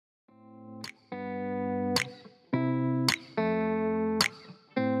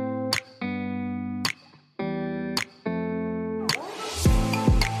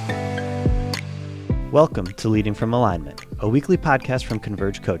Welcome to Leading from Alignment, a weekly podcast from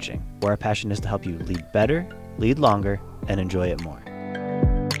Converge Coaching, where our passion is to help you lead better, lead longer, and enjoy it more.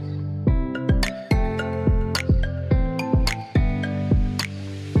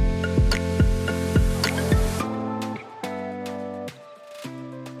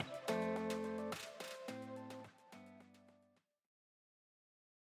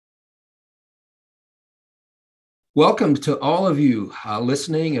 Welcome to all of you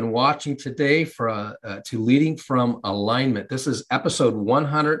listening and watching today to Leading from Alignment. This is episode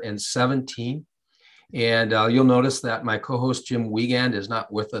 117, and you'll notice that my co-host Jim Wiegand is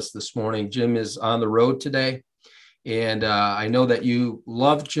not with us this morning. Jim is on the road today, and I know that you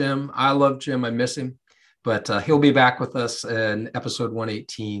love Jim. I love Jim. I miss him, but he'll be back with us in episode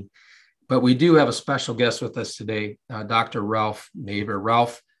 118. But we do have a special guest with us today, Dr. Ralph Naber.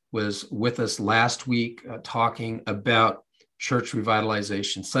 Ralph was with us last week talking about church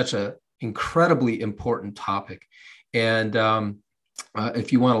revitalization, such an incredibly important topic. And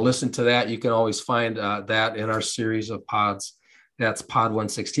if you want to listen to that, you can always find that in our series of pods. That's pod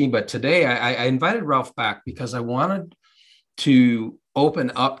 116. But today I invited Ralph back because I wanted to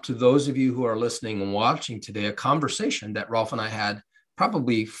open up to those of you who are listening and watching today a conversation that Ralph and I had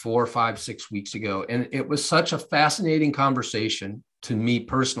probably 4, 5, 6 weeks ago. And it was such a fascinating conversation. To me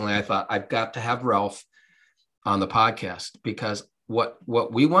personally, I thought I've got to have Ralph on the podcast because what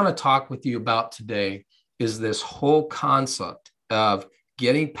we want to talk with you about today is this whole concept of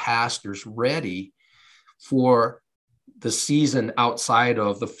getting pastors ready for the season outside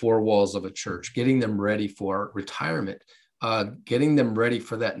of the four walls of a church, getting them ready for retirement, getting them ready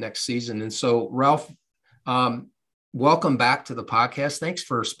for that next season. And so, Ralph, welcome back to the podcast. Thanks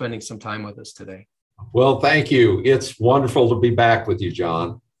for spending some time with us today. Well, thank you. It's wonderful to be back with you,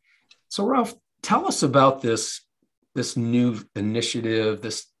 John. So, Ralph, tell us about this new initiative,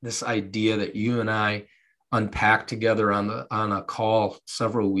 this idea that you and I unpacked together on a call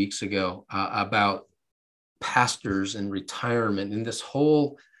several weeks ago about pastors and retirement and this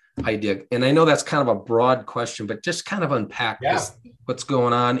whole idea. And I know that's kind of a broad question, but just kind of unpack what's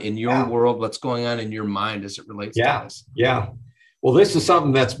going on in your world, what's going on in your mind as it relates to this. Yeah. Well, this is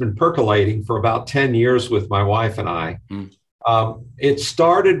something that's been percolating for about 10 years with my wife and I. It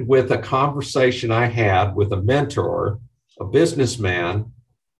started with a conversation I had with a mentor, a businessman,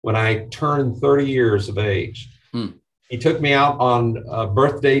 when I turned 30 years of age. He took me out on a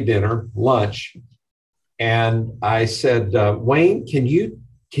birthday dinner, lunch, and I said, Wayne, can you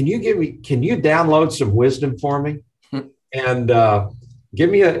download some wisdom for me? And give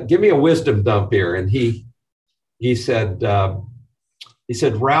me a wisdom dump here. And he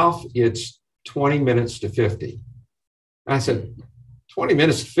said, Ralph, it's 20 minutes to 50. And I said, 20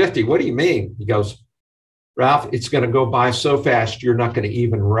 minutes to 50? What do you mean? He goes, Ralph, it's going to go by so fast, you're not going to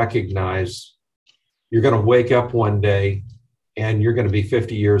even recognize. You're going to wake up one day and you're going to be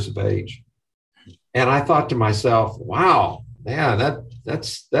 50 years of age. And I thought to myself, wow, man,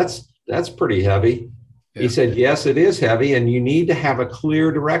 that's pretty heavy. Yeah. He said, yes, it is heavy. And you need to have a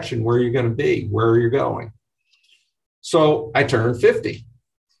clear direction where you're going to be, where you're going. So I turned 50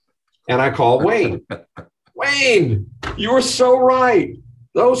 and I called Wayne. Wayne, you were so right.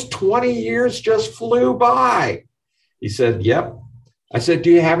 Those 20 years just flew by. He said, yep. I said, do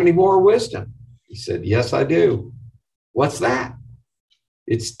you have any more wisdom? He said, yes, I do. What's that?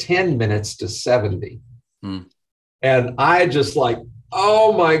 It's 10 minutes to 70. And I just like,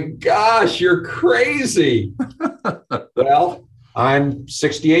 oh my gosh, you're crazy. Well, I'm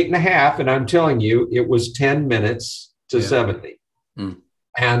 68 and a half, and I'm telling you, it was 10 minutes to 70.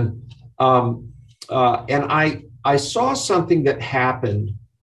 And I saw something that happened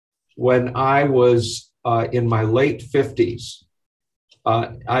when I was in my late 50s.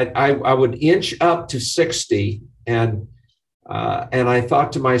 I would inch up to 60, and I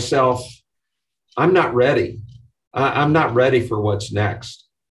thought to myself, I'm not ready. I'm not ready for what's next.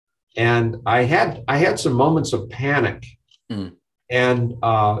 And I had some moments of panic. And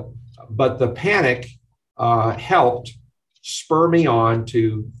but the panic helped spur me on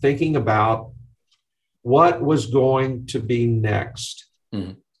to thinking about what was going to be next.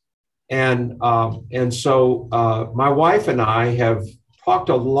 And so my wife and I have talked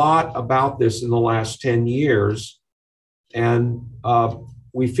a lot about this in the last 10 years. And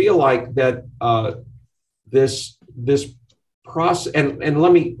we feel like that this process, and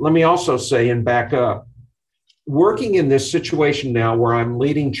let me also say and back up, working in this situation now where I'm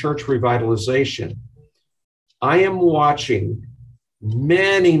leading church revitalization, I am watching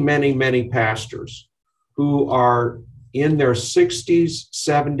many, many, many pastors who are in their 60s,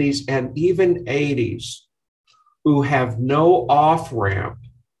 70s, and even 80s who have no off-ramp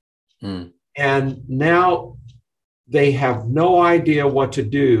And now they have no idea what to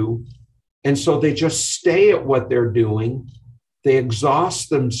do. And so they just stay at what they're doing. They exhaust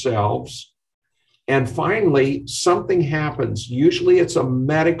themselves. And finally, something happens. Usually it's a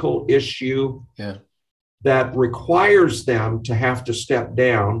medical issue that requires them to have to step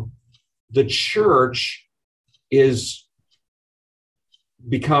down. The church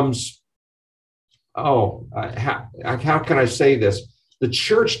becomes, how can I say this? The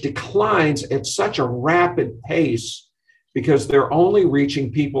church declines at such a rapid pace because they're only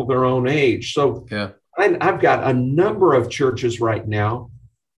reaching people their own age. So I've got a number of churches right now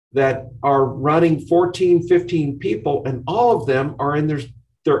that are running 14, 15 people, and all of them are in their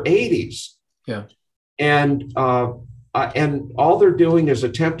 80s. Yeah. And all they're doing is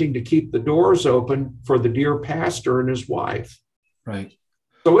attempting to keep the doors open for the dear pastor and his wife. Right.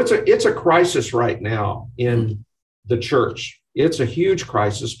 So it's a crisis right now in the church. It's a huge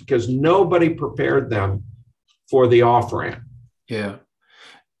crisis because nobody prepared them for the off-ramp. Yeah.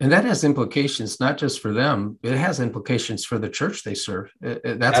 And that has implications, not just for them, it has implications for the church they serve.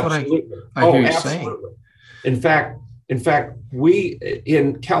 That's absolutely. What I hear you saying. In fact, we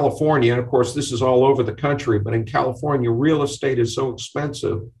in California, and of course, this is all over the country, but in California, real estate is so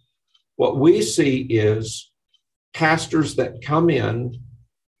expensive. What we see is pastors that come in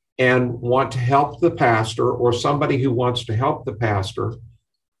and want to help the pastor, or somebody who wants to help the pastor.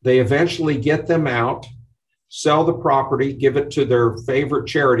 They eventually get them out, sell the property, give it to their favorite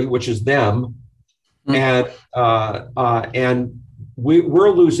charity, which is them. And we're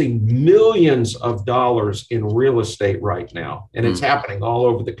losing millions of dollars in real estate right now. And it's happening all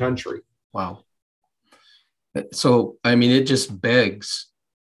over the country. Wow. So, I mean, this begs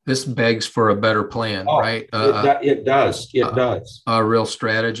for a better plan, right? It does. A real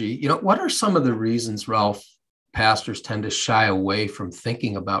strategy. What are some of the reasons, Ralph, pastors tend to shy away from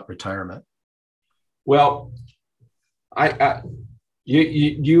thinking about retirement? Well,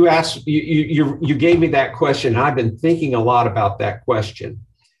 you asked, you gave me that question. I've been thinking a lot about that question,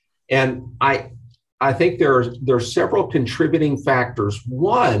 and I think there are several contributing factors.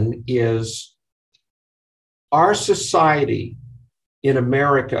 One is our society in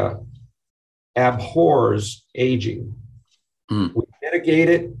America abhors aging. We mitigate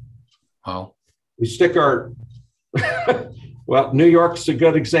it. Wow. We stick our, well, New York's a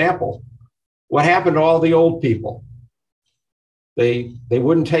good example. What happened to all the old people? They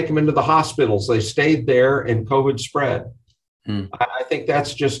wouldn't take them into the hospitals. They stayed there and COVID spread. I think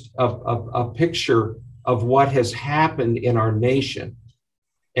that's just a picture of what has happened in our nation.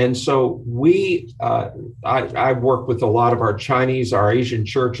 And so I work with a lot of our Chinese, our Asian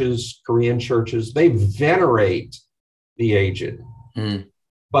churches, Korean churches. They venerate the aged.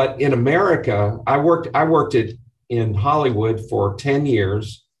 But in America, I worked in Hollywood for 10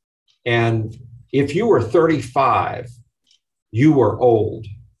 years. And if you were 35, you were old.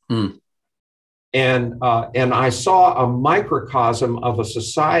 And I saw a microcosm of a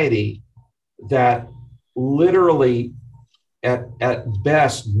society that literally at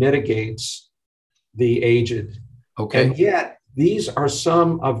best mitigates the aged. Okay. And yet these are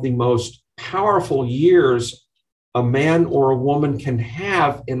some of the most powerful years a man or a woman can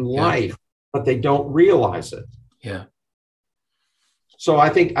have in life, but they don't realize it. Yeah. So I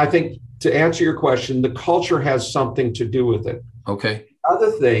think to answer your question, the culture has something to do with it. Okay.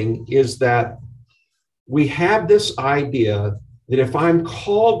 Other thing is that we have this idea that if I'm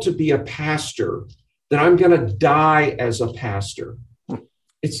called to be a pastor, then I'm going to die as a pastor.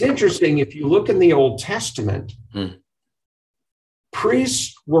 It's interesting, if you look in the Old Testament,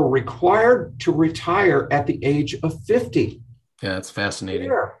 priests were required to retire at the age of 50. Yeah, that's fascinating.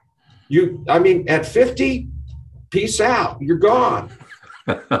 At 50, peace out, you're gone.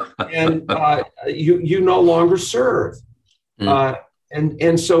 And you no longer serve.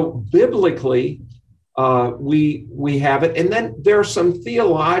 And so biblically, we have it. And then there are some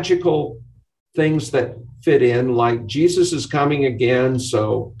theological things that fit in, like Jesus is coming again.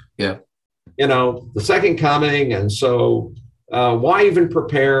 So, the second coming. And so why even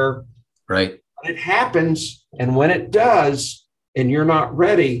prepare? Right. But it happens. And when it does, and you're not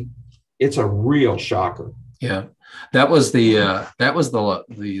ready, it's a real shocker. Yeah. That was the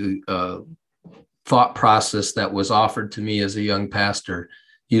thought process that was offered to me as a young pastor.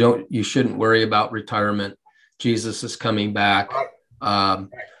 You shouldn't worry about retirement. Jesus is coming back.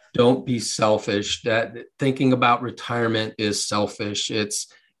 Don't be selfish. That thinking about retirement is selfish. It's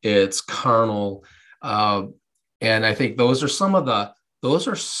carnal. And I think those are some of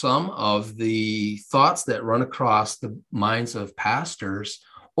the thoughts that run across the minds of pastors,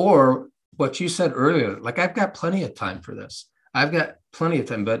 or what you said earlier, like, I've got plenty of time for this. I've got plenty of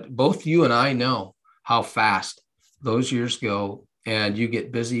time, but both you and I know how fast those years go, and you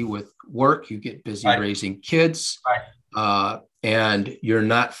get busy with work, you get busy Right. raising kids, Right. And you're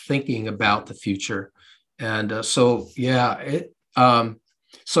not thinking about the future. And this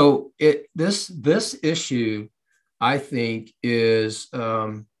issue, I think, is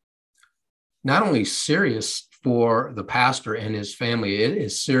not only serious for the pastor and his family, it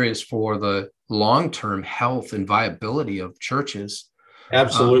is serious for the long-term health and viability of churches.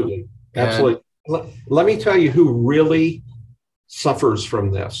 Absolutely. Absolutely. Let me tell you who really suffers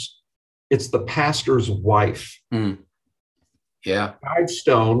from this. It's the pastor's wife. Yeah.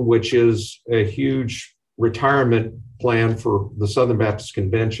 Guidestone, which is a huge retirement plan for the Southern Baptist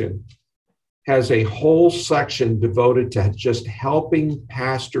Convention, has a whole section devoted to just helping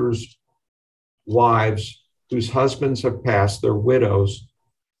pastors' wives whose husbands have passed, their widows,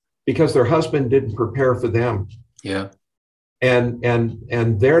 because their husband didn't prepare for them. Yeah.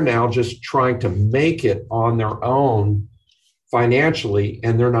 And they're now just trying to make it on their own financially,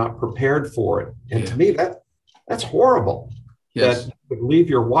 and they're not prepared for it. And to me, that's horrible. Yes. That would leave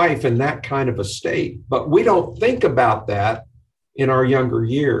your wife in that kind of a state. But we don't think about that in our younger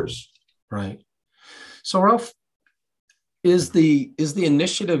years. Right. So, Ralph, is the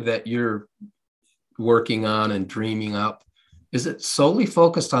initiative that you're working on and dreaming up, is it solely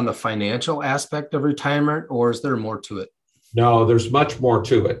focused on the financial aspect of retirement, or is there more to it? No, there's much more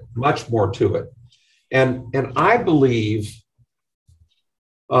to it, much more to it. And I believe,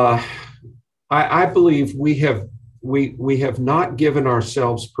 I believe we have not given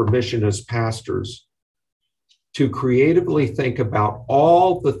ourselves permission as pastors to creatively think about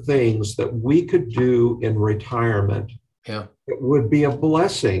all the things that we could do in retirement. Yeah. It would be a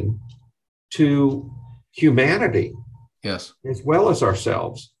blessing to humanity. Yes. As well as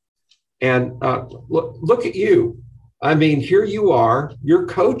ourselves. And look at you. I mean, here you are, you're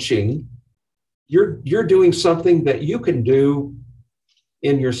coaching, you're doing something that you can do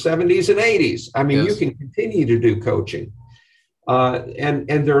in your 70s and 80s. I mean, You can continue to do coaching. And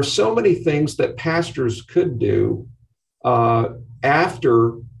there are so many things that pastors could do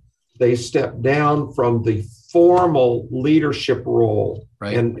after they step down from the formal leadership role.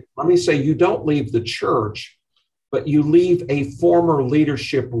 Right. And let me say, you don't leave the church, but you leave a former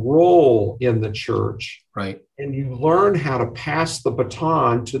leadership role in the church. Right. And you learn how to pass the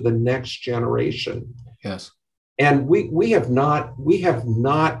baton to the next generation. Yes. And we have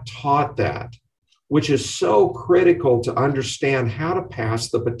not taught that, which is so critical to understand how to pass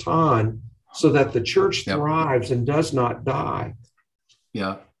the baton so that the church thrives and does not die.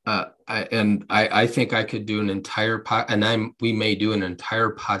 Yeah. I think I could do an entire we may do an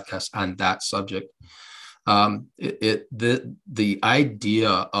entire podcast on that subject. The idea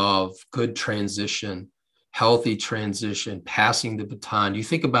of good transition, healthy transition, passing the baton. You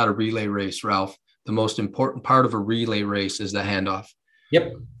think about a relay race, Ralph. The most important part of a relay race is the handoff.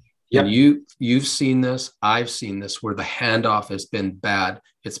 Yep. And you've seen this, I've seen this, where the handoff has been bad,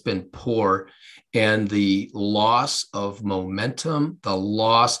 it's been poor, and the loss of momentum, the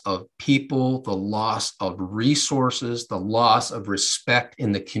loss of people, the loss of resources, the loss of respect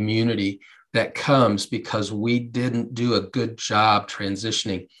in the community that comes because we didn't do a good job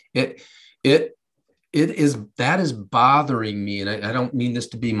transitioning. That is bothering me. And I don't mean this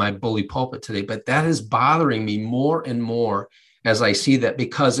to be my bully pulpit today, but that is bothering me more and more as I see that,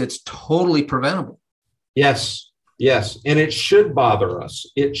 because it's totally preventable. Yes. And it should bother us.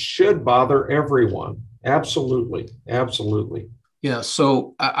 It should bother everyone. Absolutely. Yeah.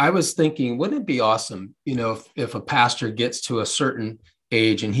 So I was thinking, wouldn't it be awesome, if a pastor gets to a certain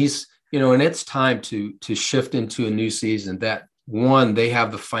age and he's, and it's time to shift into a new season, that one, they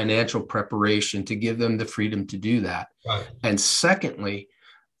have the financial preparation to give them the freedom to do that. Right. And secondly,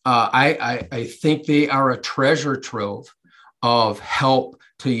 I think they are a treasure trove of help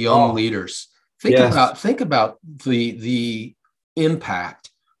to young leaders. Think about the impact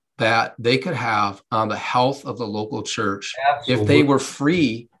that they could have on the health of the local church. Absolutely. If they were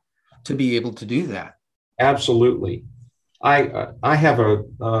free to be able to do that. Absolutely. I have a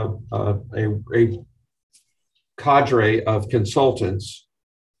cadre of consultants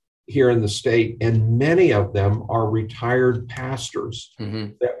here in the state, and many of them are retired pastors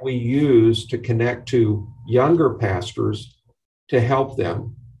that we use to connect to younger pastors to help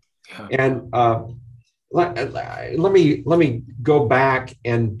them. Yeah. And let me go back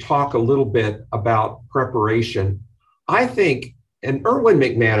and talk a little bit about preparation. I think, and Erwin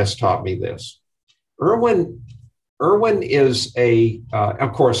McManus taught me this. Erwin is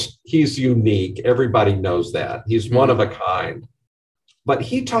of course, he's unique. Everybody knows that. He's one of a kind. But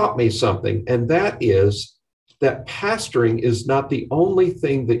he taught me something, and that is that pastoring is not the only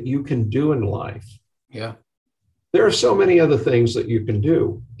thing that you can do in life. Yeah. There are so many other things that you can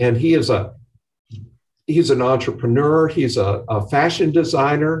do. And he's an entrepreneur. He's a fashion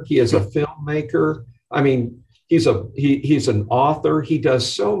designer. He is a filmmaker. I mean, he's an author. He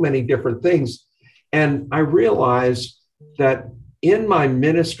does so many different things. And I realized that in my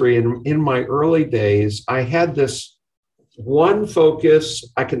ministry and in my early days, I had this one focus.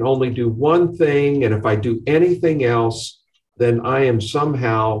 I can only do one thing. And if I do anything else, then I am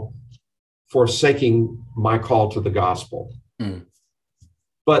somehow forsaking my call to the gospel.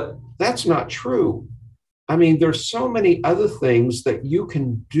 But that's not true. I mean, there's so many other things that you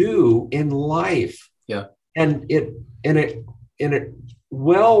can do in life. Yeah. And it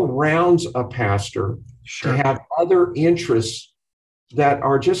well rounds a pastor Sure. to have other interests that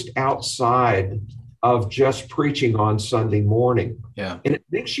are just outside of just preaching on Sunday morning. Yeah. And it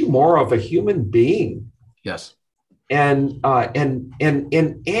makes you more of a human being. Yes. And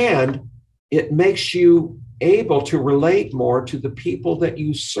it makes you able to relate more to the people that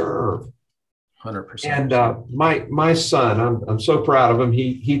you serve. 100%. And my son, I'm so proud of him.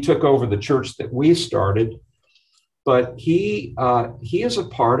 He took over the church that we started, but he is a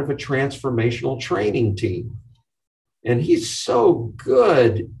part of a transformational training team, and he's so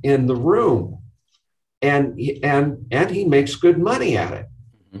good in the room, and he makes good money at it.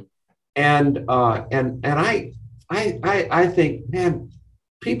 And I think, man,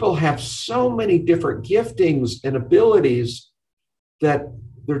 people have so many different giftings and abilities that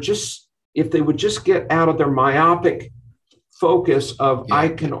they're just, if they would just get out of their myopic focus of, I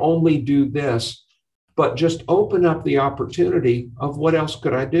can only do this, but just open up the opportunity of what else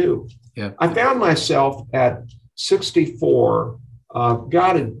could I do? Yeah. I found myself at 64,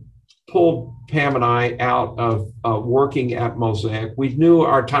 God had pulled Pam and I out of working at Mosaic. We knew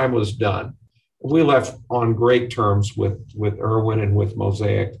our time was done. We left on great terms with Erwin and with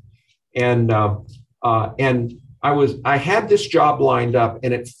Mosaic. And I had this job lined up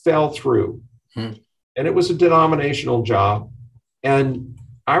and it fell through. And it was a denominational job. And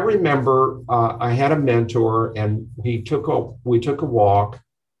I remember I had a mentor, and we took a walk,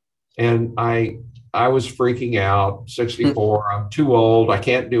 and I was freaking out. 64, I'm too old, I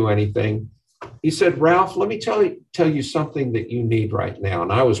can't do anything. He said, Ralph, let me tell you something that you need right now.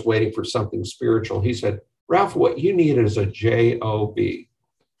 And I was waiting for something spiritual. He said, Ralph, what you need is a job. I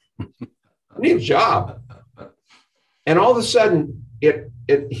need a job. And all of a sudden, it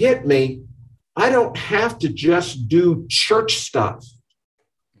hit me. I don't have to just do church stuff.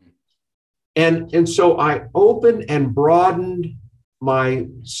 And so I opened and broadened my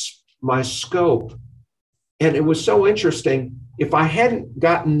scope. And it was so interesting. If I hadn't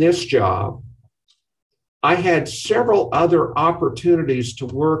gotten this job, I had several other opportunities to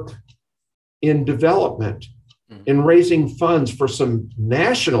work in development, in raising funds for some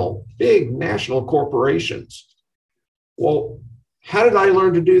big national corporations. Well, how did I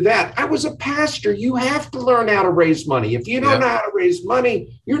learn to do that? I was a pastor. You have to learn how to raise money. If you don't know how to raise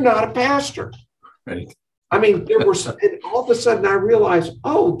money, you're not a pastor. Right. I mean, and all of a sudden I realized,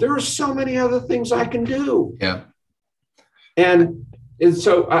 there are so many other things I can do. Yeah. And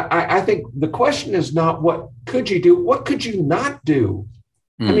so I think the question is not what could you do, what could you not do?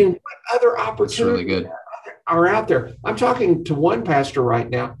 I mean, what other opportunities are out there? I'm talking to one pastor right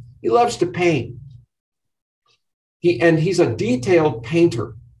now. He loves to paint. He's a detailed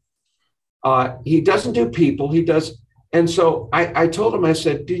painter. He doesn't do people, he does. And so I told him, I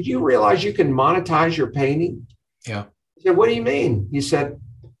said, did you realize you can monetize your painting? Yeah. He said, what do you mean? He said,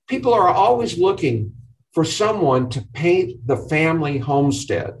 people are always looking for someone to paint the family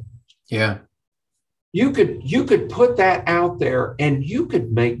homestead. Yeah. You could put that out there and you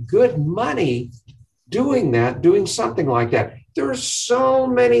could make good money doing something like that. There are so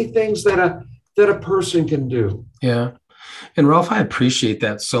many things that a person can do. Yeah. And Ralph, I appreciate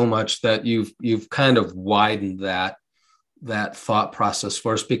that so much that you've kind of widened that thought process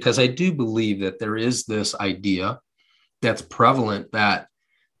for us, because I do believe that there is this idea that's prevalent that,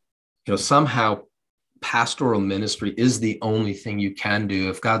 somehow pastoral ministry is the only thing you can do.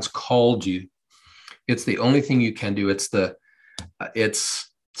 If God's called you, it's the only thing you can do.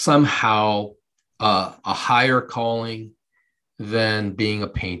 It's somehow a higher calling than being a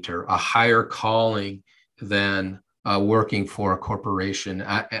painter, a higher calling than working for a corporation.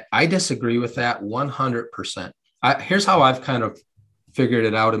 I disagree with that 100%. Here's how I've kind of figured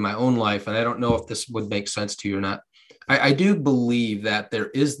it out in my own life, and I don't know if this would make sense to you or not. I do believe that there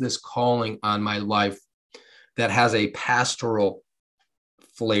is this calling on my life that has a pastoral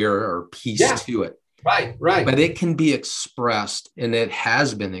flair or piece to it. Right. But it can be expressed, and it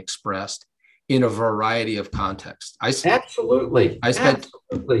has been expressed in a variety of contexts. Absolutely. I spent,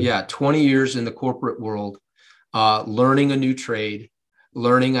 Absolutely. 20 years in the corporate world, learning a new trade,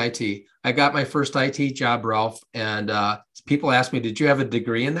 learning IT. I got my first IT job, Ralph, and people asked me, did you have a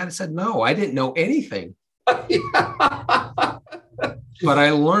degree in that? I said, no, I didn't know anything. But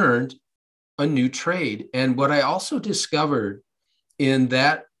I learned a new trade. And what I also discovered in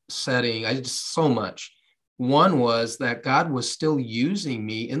that setting, I did so much. One was that God was still using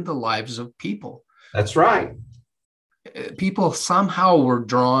me in the lives of people. That's right. People somehow were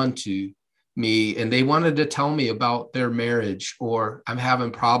drawn to me and they wanted to tell me about their marriage, or I'm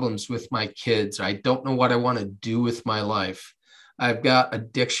having problems with my kids. I don't know what I want to do with my life. I've got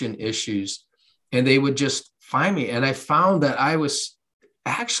addiction issues. And they would just find me. And I found that I was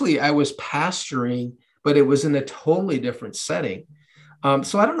pastoring, but it was in a totally different setting.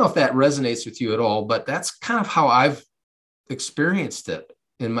 So I don't know if that resonates with you at all, but that's kind of how I've experienced it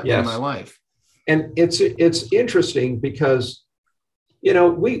in my life. And it's interesting because,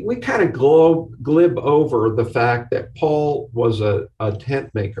 we kind of glib over the fact that Paul was a tent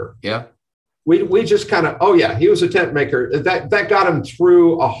maker. Yeah. We just kind of, he was a tent maker. That got him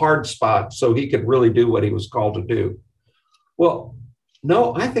through a hard spot so he could really do what he was called to do. Well,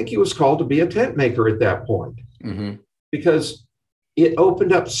 no, I think he was called to be a tent maker at that point, because it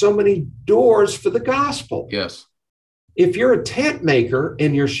opened up so many doors for the gospel. Yes. If you're a tent maker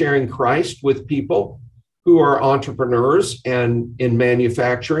and you're sharing Christ with people who are entrepreneurs and in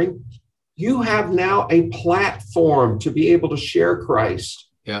manufacturing, you have now a platform to be able to share Christ.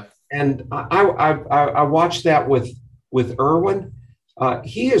 Yeah. And I watched that with Erwin.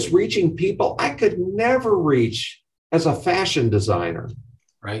 He is reaching people I could never reach as a fashion designer.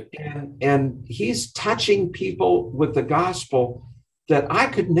 Right. And he's touching people with the gospel that I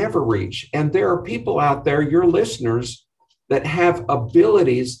could never reach. And there are people out there, your listeners, that have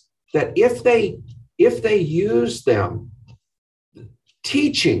abilities that if they use them,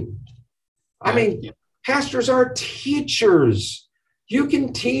 teaching. I mean, pastors are teachers. You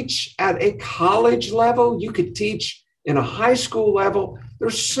can teach at a college level. You could teach in a high school level.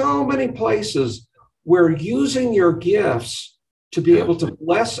 There's so many places where using your gifts to be able to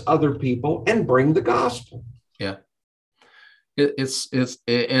bless other people and bring the gospel. Yeah. It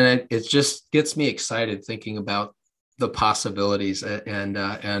just gets me excited thinking about the possibilities. And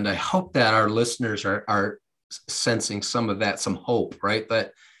I hope that our listeners are sensing some of that, some hope, right?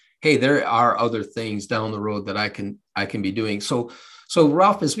 That, hey, there are other things down the road that I can be doing. So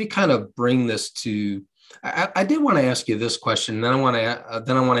Ralph, as we kind of bring this to, I did want to ask you this question, and then I want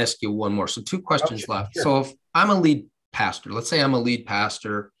to ask you one more. So 2 questions left. Sure. So if I'm a lead pastor, let's say I'm a lead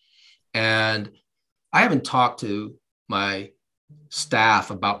pastor, and I haven't talked to my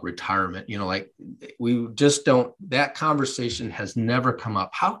staff about retirement, we just don't, that conversation has never come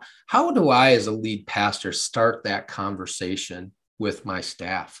up. How do I, as a lead pastor, start that conversation with my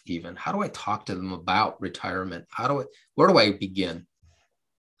staff even? How do I talk to them about retirement? Where do I begin?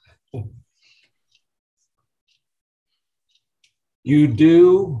 You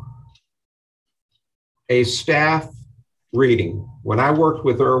do a staff reading. When I worked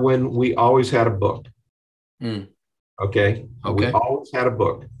with Erwin, we always had a book. Okay. We always had a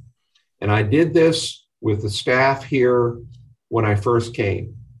book. And I did this with the staff here when I first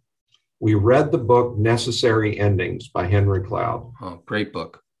came. We read the book Necessary Endings by Henry Cloud. Oh, great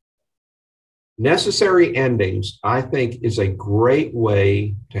book. Necessary Endings, I think, is a great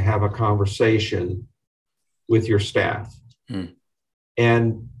way to have a conversation with your staff.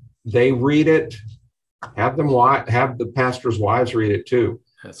 And they read it, have the pastors' wives read it too.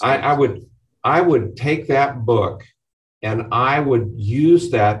 I would take that book and I would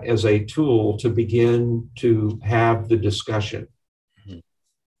use that as a tool to begin to have the discussion.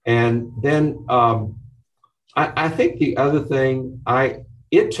 And then I think the other thing,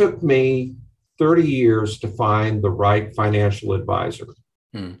 it took me 30 years to find the right financial advisor.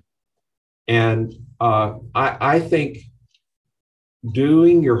 And I think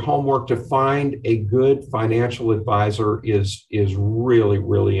doing your homework to find a good financial advisor is really,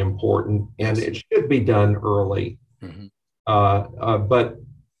 really important, and it should be done early. But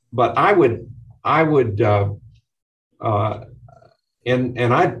I would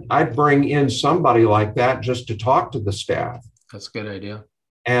and I'd bring in somebody like that just to talk to the staff. That's a good idea.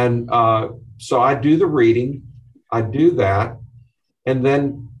 And so I do the reading, I do that, and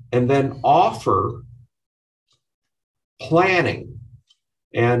then offer planning.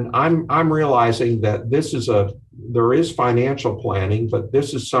 And I'm realizing that there is financial planning, but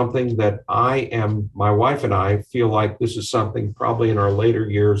this is something that my wife and I feel like this is something probably in our later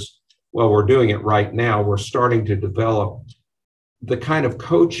years. Well, we're doing it right now. We're starting to develop the kind of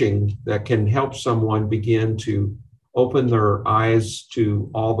coaching that can help someone begin to open their eyes to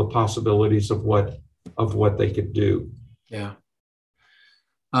all the possibilities of what they could do. Yeah.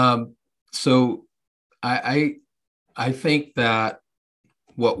 So I think that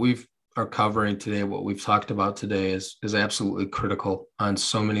what we've are covering today, what we've talked about today is absolutely critical on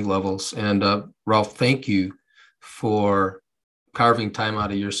so many levels. And Ralph, thank you for carving time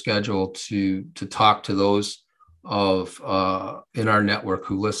out of your schedule to talk to those of in our network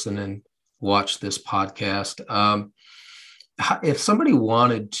who listen and watch this podcast. If somebody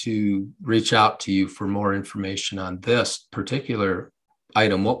wanted to reach out to you for more information on this particular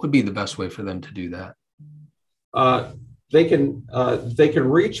item, what would be the best way for them to do that? They can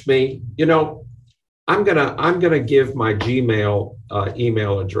reach me. I'm gonna give my Gmail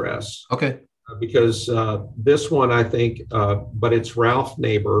email address. Okay. Because this one, I think, but it's Ralph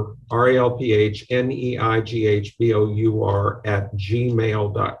Neighbor, RalphNeighbor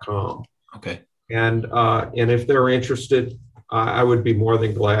 @gmail.com. Okay. And if they're interested, I would be more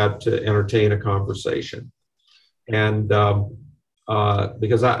than glad to entertain a conversation. And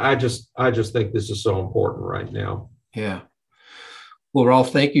because I just think this is so important right now. Yeah. Well,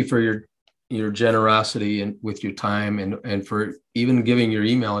 Ralph, thank you for your generosity and with your time and for even giving your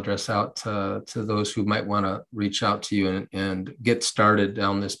email address out to those who might want to reach out to you and get started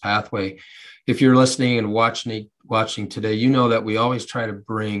down this pathway. If you're listening and watching today, you know that we always try to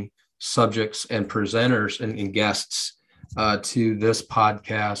bring subjects and presenters and guests to this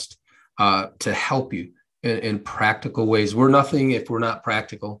podcast to help you in practical ways. We're nothing if we're not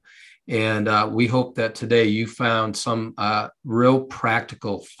practical. And we hope that today you found some real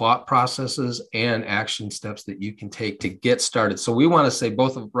practical thought processes and action steps that you can take to get started. So we want to say,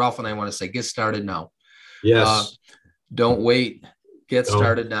 both of Ralph and I want to say, get started now. Yes. Don't wait. Get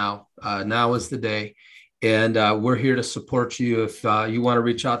started now. Now is the day. And we're here to support you. If you want to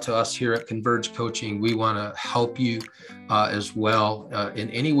reach out to us here at Converge Coaching, we want to help you as well in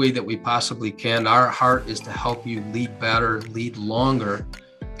any way that we possibly can. Our heart is to help you lead better, lead longer,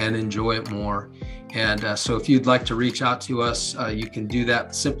 and enjoy it more. And so if you'd like to reach out to us, you can do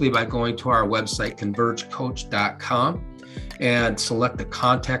that simply by going to our website, convergecoach.com, and select the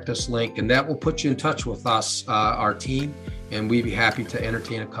contact us link. And that will put you in touch with us, our team, and we'd be happy to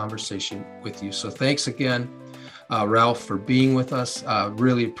entertain a conversation with you. So thanks again, Ralph, for being with us.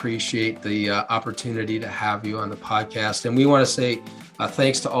 Really appreciate the opportunity to have you on the podcast. And we want to say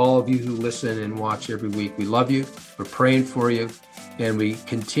thanks to all of you who listen and watch every week. We love you. We're praying for you. And we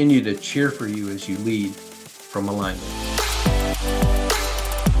continue to cheer for you as you lead from alignment.